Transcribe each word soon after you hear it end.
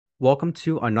Welcome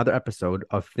to another episode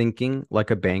of Thinking Like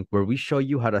a Bank, where we show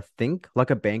you how to think like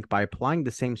a bank by applying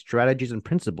the same strategies and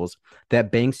principles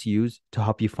that banks use to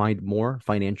help you find more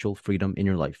financial freedom in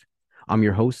your life. I'm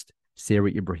your host,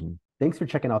 Sarry Ibrahim. Thanks for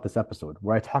checking out this episode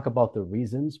where I talk about the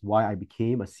reasons why I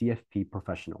became a CFP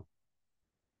professional.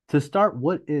 To start,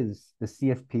 what is the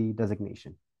CFP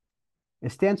designation?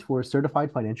 It stands for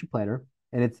Certified Financial Planner,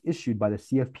 and it's issued by the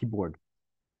CFP board.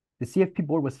 The CFP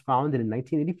board was founded in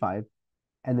 1985,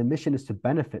 and the mission is to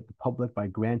benefit the public by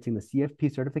granting the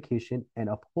CFP certification and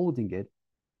upholding it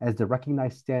as the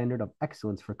recognized standard of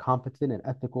excellence for competent and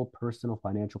ethical personal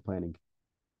financial planning.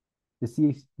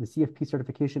 The CFP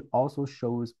certification also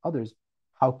shows others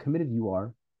how committed you are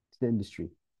to the industry.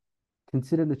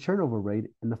 Consider the turnover rate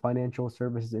in the financial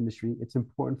services industry. It's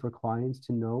important for clients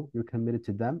to know you're committed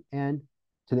to them and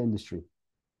to the industry.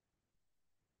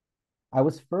 I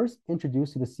was first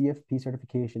introduced to the CFP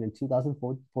certification in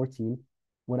 2014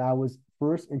 when I was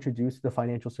first introduced to the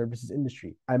financial services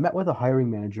industry. I met with a hiring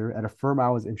manager at a firm I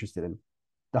was interested in.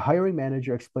 The hiring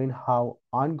manager explained how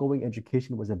ongoing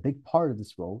education was a big part of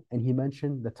this role, and he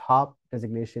mentioned the top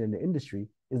designation in the industry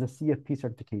is the CFP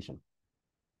certification.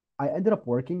 I ended up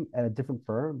working at a different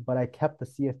firm, but I kept the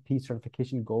CFP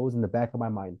certification goals in the back of my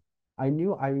mind. I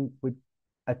knew I would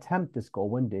attempt this goal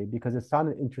one day because it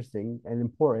sounded interesting and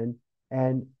important,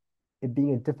 and it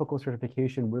being a difficult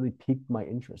certification really piqued my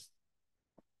interest.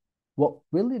 What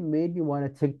really made me want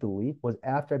to take the leap was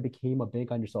after I became a bank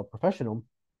on yourself professional.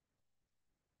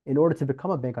 In order to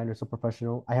become a bank on yourself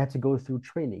professional, I had to go through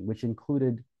training, which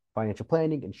included financial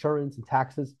planning, insurance, and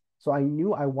taxes. So I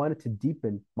knew I wanted to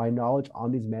deepen my knowledge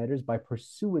on these matters by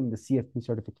pursuing the CFP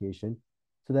certification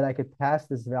so that I could pass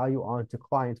this value on to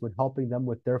clients with helping them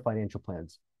with their financial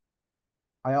plans.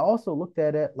 I also looked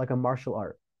at it like a martial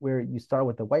art, where you start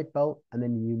with the white belt and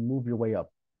then you move your way up.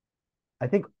 I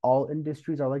think all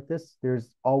industries are like this.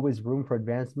 There's always room for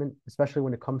advancement, especially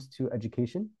when it comes to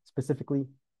education, specifically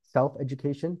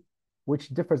self-education, which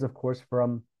differs, of course,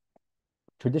 from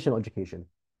traditional education.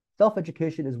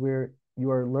 Self-education is where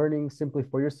you are learning simply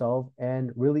for yourself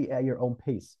and really at your own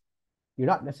pace. You're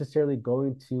not necessarily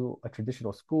going to a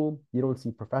traditional school. You don't see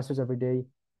professors every day.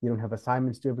 You don't have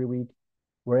assignments due every week.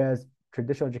 Whereas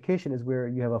traditional education is where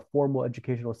you have a formal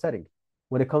educational setting.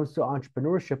 When it comes to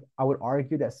entrepreneurship, I would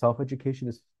argue that self-education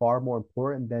is far more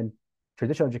important than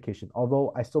traditional education,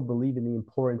 although I still believe in the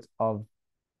importance of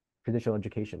traditional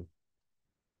education.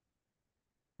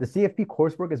 The CFP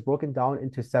coursework is broken down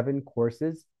into 7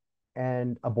 courses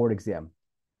and a board exam.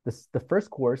 The first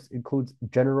course includes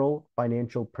general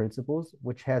financial principles,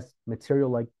 which has material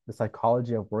like the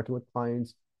psychology of working with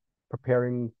clients,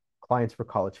 preparing clients for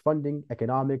college funding,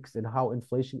 economics, and how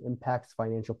inflation impacts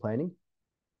financial planning.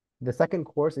 The second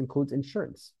course includes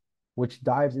insurance, which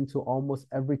dives into almost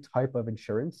every type of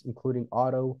insurance, including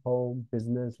auto, home,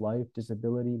 business, life,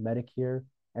 disability, Medicare,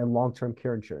 and long-term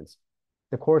care insurance.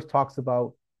 The course talks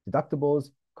about deductibles,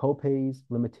 copays,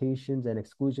 limitations, and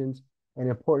exclusions, and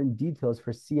important details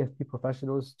for CFP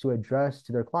professionals to address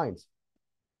to their clients.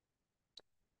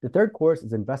 The third course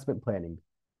is investment planning,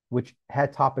 which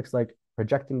had topics like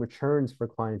projecting returns for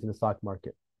clients in the stock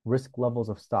market, risk levels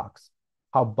of stocks,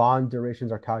 how bond durations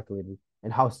are calculated,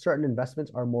 and how certain investments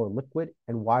are more liquid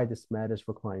and why this matters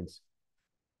for clients.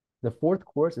 The fourth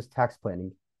course is tax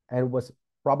planning and was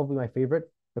probably my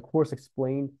favorite. The course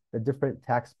explained the different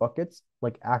tax buckets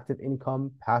like active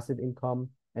income, passive income,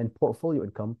 and portfolio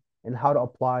income, and how to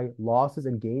apply losses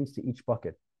and gains to each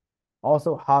bucket.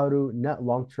 Also, how to net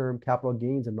long-term capital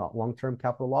gains and not long-term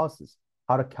capital losses,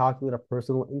 how to calculate a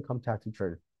personal income tax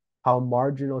return, how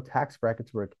marginal tax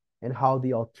brackets work, and how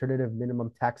the alternative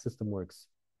minimum tax system works.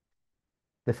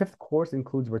 The fifth course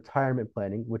includes retirement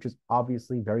planning, which is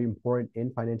obviously very important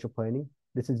in financial planning.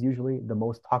 This is usually the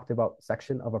most talked about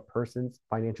section of a person's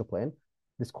financial plan.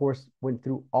 This course went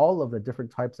through all of the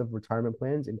different types of retirement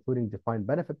plans, including defined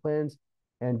benefit plans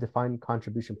and defined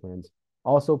contribution plans.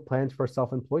 Also, plans for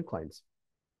self-employed clients.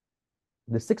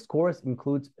 The sixth course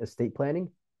includes estate planning,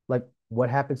 like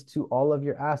what happens to all of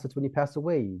your assets when you pass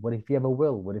away? What if you have a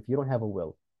will? What if you don't have a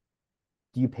will?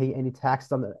 Do you pay any tax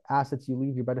on the assets you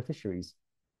leave your beneficiaries?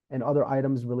 And other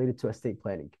items related to estate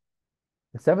planning.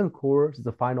 The seventh course is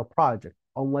the final project.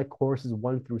 Unlike courses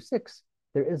 1 through 6,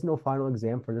 there is no final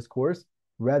exam for this course.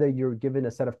 Rather, you're given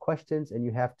a set of questions and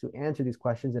you have to answer these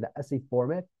questions in an essay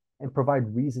format and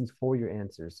provide reasons for your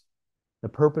answers. The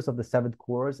purpose of the seventh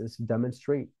course is to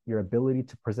demonstrate your ability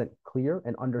to present clear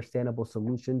and understandable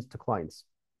solutions to clients.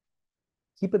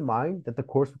 Keep in mind that the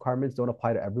course requirements don't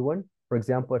apply to everyone. For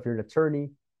example, if you're an attorney,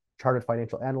 chartered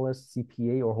financial analyst,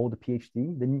 CPA, or hold a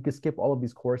PhD, then you can skip all of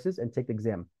these courses and take the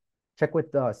exam. Check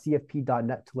with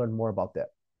CFP.net to learn more about that.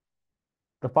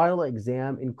 The final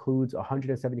exam includes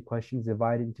 170 questions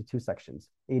divided into two sections,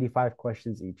 85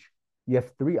 questions each. You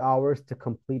have 3 hours to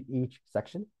complete each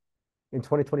section. In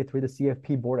 2023, the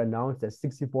CFP board announced that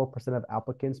 64% of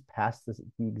applicants passed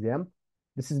the exam.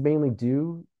 This is mainly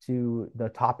due to the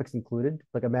topics included.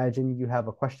 Like imagine you have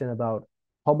a question about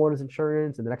homeowners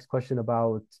insurance, and the next question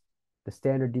about the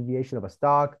standard deviation of a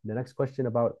stock, the next question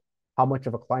about how much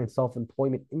of a client's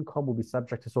self-employment income will be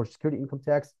subject to Social Security income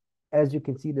tax. As you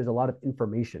can see, there's a lot of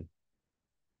information.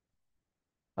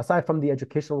 Aside from the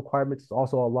educational requirements, there's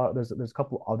also a lot, there's a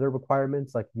couple other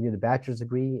requirements, like you need a bachelor's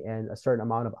degree and a certain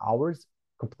amount of hours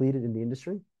completed in the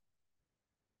industry.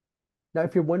 Now,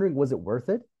 if you're wondering, was it worth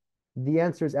it? The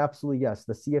answer is absolutely yes.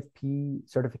 The CFP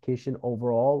certification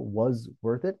overall was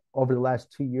worth it. Over the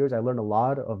last 2 years, I learned a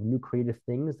lot of new creative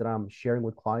things that I'm sharing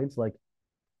with clients, like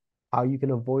how you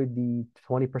can avoid the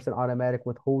 20% automatic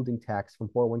withholding tax from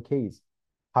 401ks,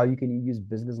 how you can use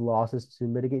business losses to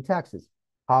mitigate taxes,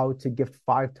 how to gift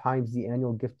 5 times the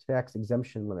annual gift tax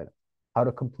exemption limit, how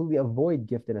to completely avoid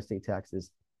gift and estate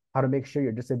taxes, how to make sure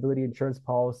your disability insurance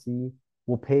policy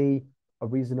will pay a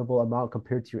reasonable amount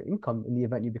compared to your income in the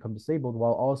event you become disabled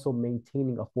while also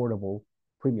maintaining affordable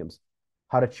premiums,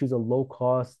 how to choose a low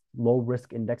cost, low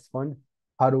risk index fund,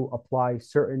 how to apply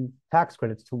certain tax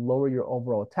credits to lower your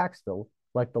overall tax bill,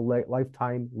 like the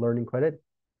lifetime learning credit,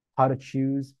 how to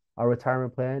choose a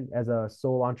retirement plan as a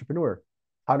sole entrepreneur,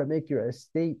 how to make your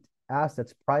estate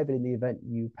assets private in the event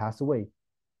you pass away.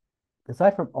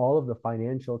 Aside from all of the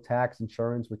financial, tax,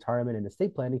 insurance, retirement, and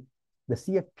estate planning, the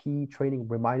CFP training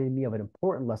reminded me of an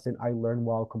important lesson I learned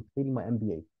while completing my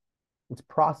MBA. It's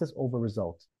process over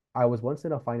results. I was once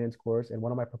in a finance course, and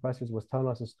one of my professors was telling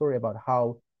us a story about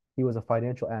how he was a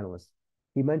financial analyst.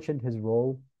 He mentioned his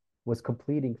role was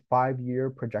completing 5-year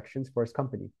projections for his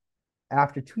company.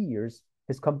 After 2 years,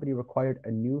 his company required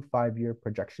a new 5-year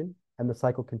projection, and the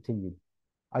cycle continued.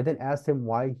 I then asked him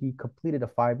why he completed a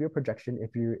 5-year projection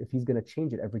if he's going to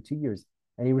change it every 2 years.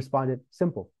 And he responded,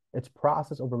 simple, it's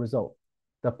process over result.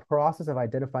 The process of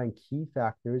identifying key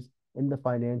factors in the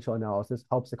financial analysis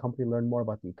helps the company learn more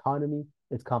about the economy,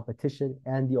 its competition,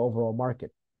 and the overall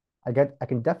market. I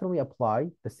can definitely apply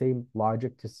the same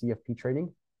logic to CFP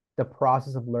training. The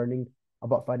process of learning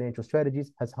about financial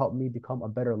strategies has helped me become a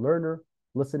better learner,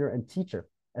 listener, and teacher,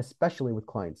 especially with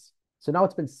clients. So now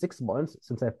it's been 6 months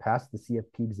since I've passed the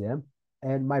CFP exam,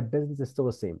 and my business is still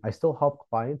the same. I still help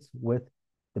clients with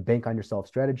the bank on yourself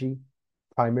strategy,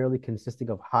 primarily consisting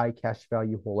of high cash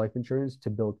value whole life insurance to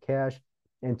build cash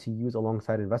and to use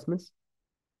alongside investments.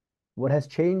 What has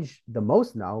changed the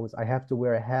most now is I have to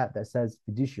wear a hat that says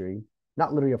fiduciary,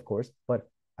 not literally, of course, but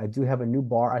I do have a new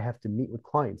bar I have to meet with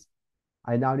clients.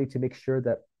 I now need to make sure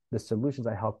that the solutions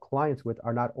I help clients with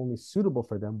are not only suitable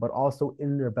for them, but also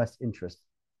in their best interest.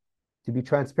 To be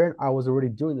transparent, I was already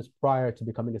doing this prior to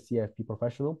becoming a CFP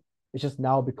professional. It's just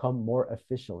now become more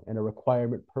official and a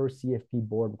requirement per CFP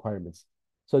board requirements.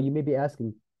 So you may be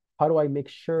asking, how do I make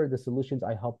sure the solutions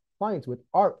I help clients with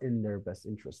are in their best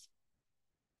interest?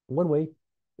 One way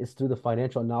is through the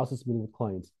financial analysis meeting with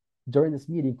clients. During this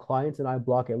meeting, clients and I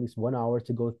block at least 1 hour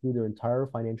to go through their entire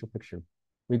financial picture.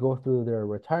 We go through their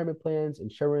retirement plans,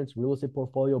 insurance, real estate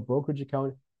portfolio, brokerage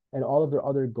account, and all of their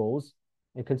other goals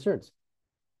and concerns.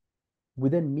 We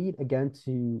then meet again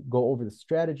to go over the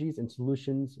strategies and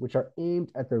solutions which are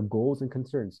aimed at their goals and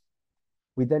concerns.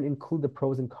 We then include the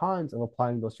pros and cons of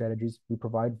applying those strategies we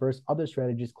provide versus other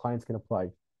strategies clients can apply.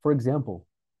 For example,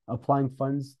 applying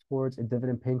funds towards a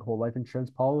dividend-paying whole life insurance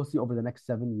policy over the next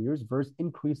 7 years versus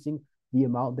increasing the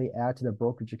amount they add to their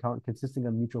brokerage account consisting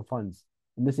of mutual funds.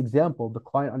 In this example, the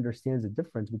client understands the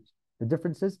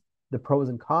differences, the pros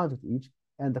and cons with each,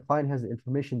 and the client has the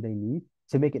information they need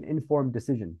to make an informed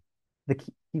decision. The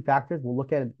key factors we'll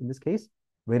look at in this case: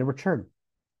 rate of return,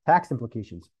 tax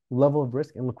implications, level of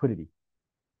risk, and liquidity.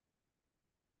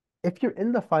 If you're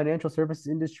in the financial services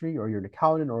industry or you're an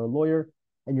accountant or a lawyer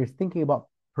and you're thinking about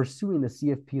pursuing the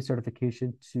CFP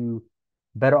certification to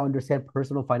better understand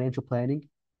personal financial planning,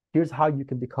 here's how you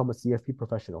can become a CFP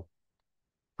professional.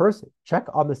 First, check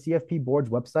on the CFP board's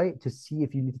website to see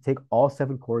if you need to take all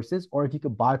 7 courses or if you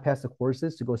could bypass the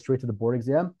courses to go straight to the board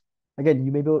exam. Again,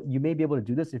 you may be able to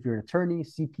do this if you're an attorney,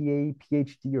 CPA,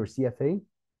 PhD, or CFA.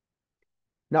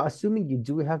 Now, assuming you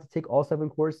do have to take all 7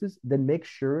 courses, then make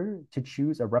sure to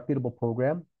choose a reputable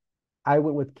program. I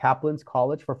went with Kaplan's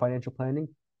College for Financial Planning.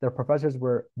 Their professors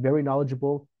were very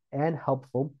knowledgeable and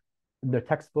helpful. Their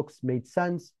textbooks made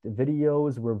sense. The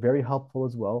videos were very helpful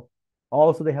as well.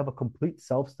 Also, they have a complete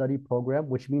self-study program,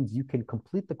 which means you can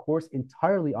complete the course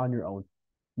entirely on your own.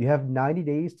 You have 90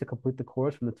 days to complete the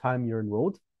course from the time you're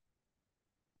enrolled.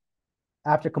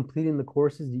 After completing the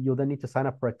courses, you'll then need to sign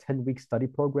up for a 10-week study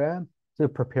program to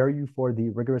prepare you for the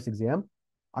rigorous exam.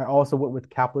 I also went with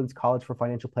Kaplan's College for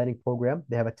Financial Planning program.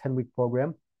 They have a 10-week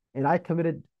program, and I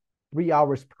committed 3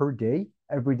 hours per day,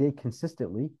 every day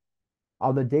consistently.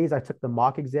 On the days I took the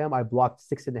mock exam, I blocked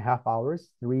 6.5 hours,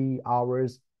 3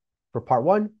 hours for part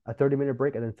one, a 30-minute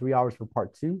break, and then 3 hours for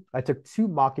part two. I took 2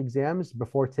 mock exams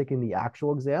before taking the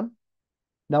actual exam.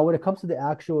 Now, when it comes to the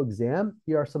actual exam,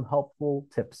 here are some helpful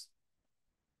tips.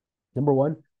 Number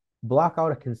one, block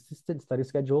out a consistent study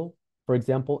schedule. For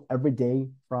example, every day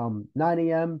from 9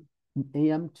 a.m.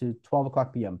 to 12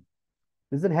 o'clock p.m.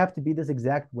 It doesn't have to be this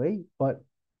exact way, but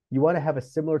you want to have a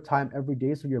similar time every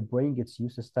day so your brain gets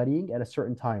used to studying at a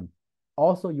certain time.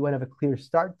 Also, you want to have a clear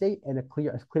start date and a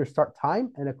clear start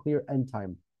time and a clear end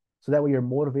time. So that way you're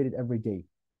motivated every day.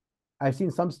 I've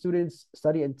seen some students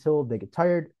study until they get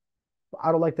tired.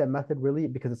 I don't like that method really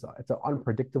because it's an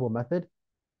unpredictable method.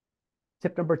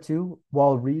 Tip number two,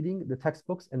 while reading the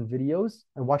textbooks and videos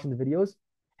and watching the videos,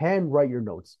 handwrite your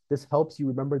notes. This helps you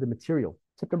remember the material.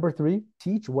 Tip number three,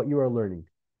 teach what you are learning.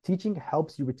 Teaching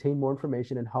helps you retain more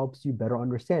information and helps you better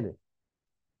understand it.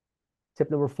 Tip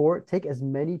number four, take as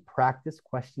many practice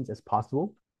questions as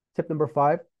possible. Tip number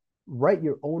five, write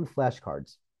your own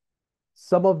flashcards.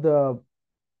 Some of the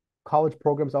college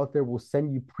programs out there will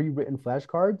send you pre-written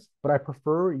flashcards, but I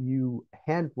prefer you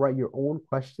handwrite your own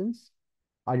questions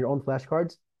on your own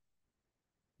flashcards.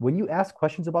 When you ask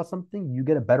questions about something, you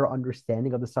get a better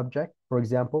understanding of the subject. For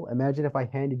example, imagine if I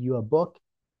handed you a book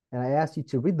and I asked you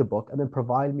to read the book and then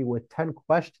provide me with 10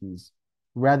 questions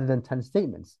rather than 10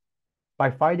 statements.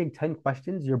 By finding 10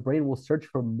 questions, your brain will search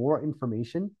for more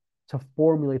information to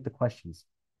formulate the questions,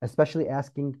 especially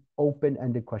asking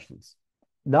open-ended questions.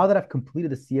 Now that I've completed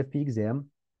the CFP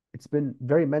exam, it's been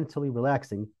very mentally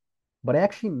relaxing, but I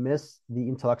actually miss the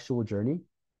intellectual journey.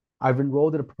 I've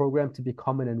enrolled in a program to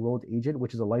become an enrolled agent,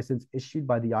 which is a license issued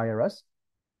by the IRS.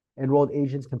 Enrolled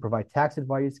agents can provide tax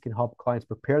advice, can help clients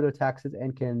prepare their taxes,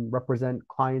 and can represent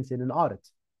clients in an audit.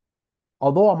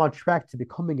 Although I'm on track to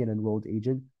becoming an enrolled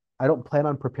agent, I don't plan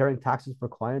on preparing taxes for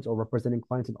clients or representing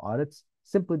clients in audits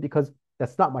simply because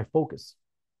that's not my focus.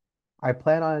 I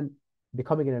plan on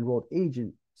becoming an enrolled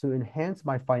agent to enhance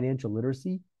my financial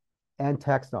literacy and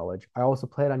tax knowledge. I also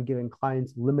plan on giving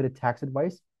clients limited tax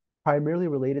advice, primarily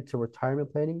related to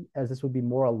retirement planning, as this would be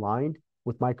more aligned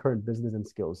with my current business and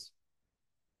skills.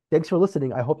 Thanks for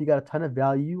listening. I hope you got a ton of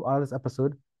value out of this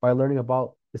episode by learning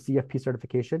about the CFP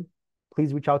certification.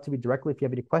 Please reach out to me directly if you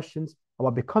have any questions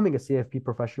about becoming a CFP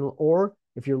professional or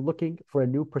if you're looking for a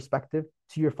new perspective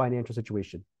to your financial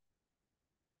situation.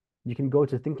 You can go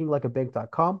to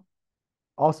thinkinglikeabank.com.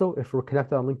 Also, if we're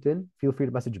connected on LinkedIn, feel free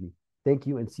to message me. Thank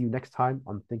you and see you next time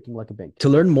on Thinking Like a Bank. To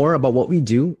learn more about what we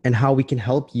do and how we can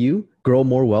help you grow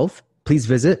more wealth, please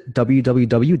visit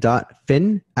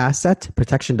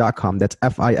www.finassetprotection.com. That's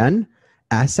Fin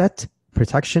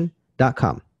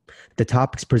assetprotection.com. The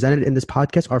topics presented in this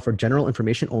podcast are for general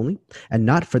information only and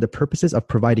not for the purposes of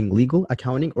providing legal,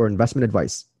 accounting, or investment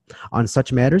advice. On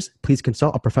such matters, please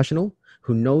consult a professional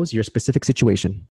who knows your specific situation.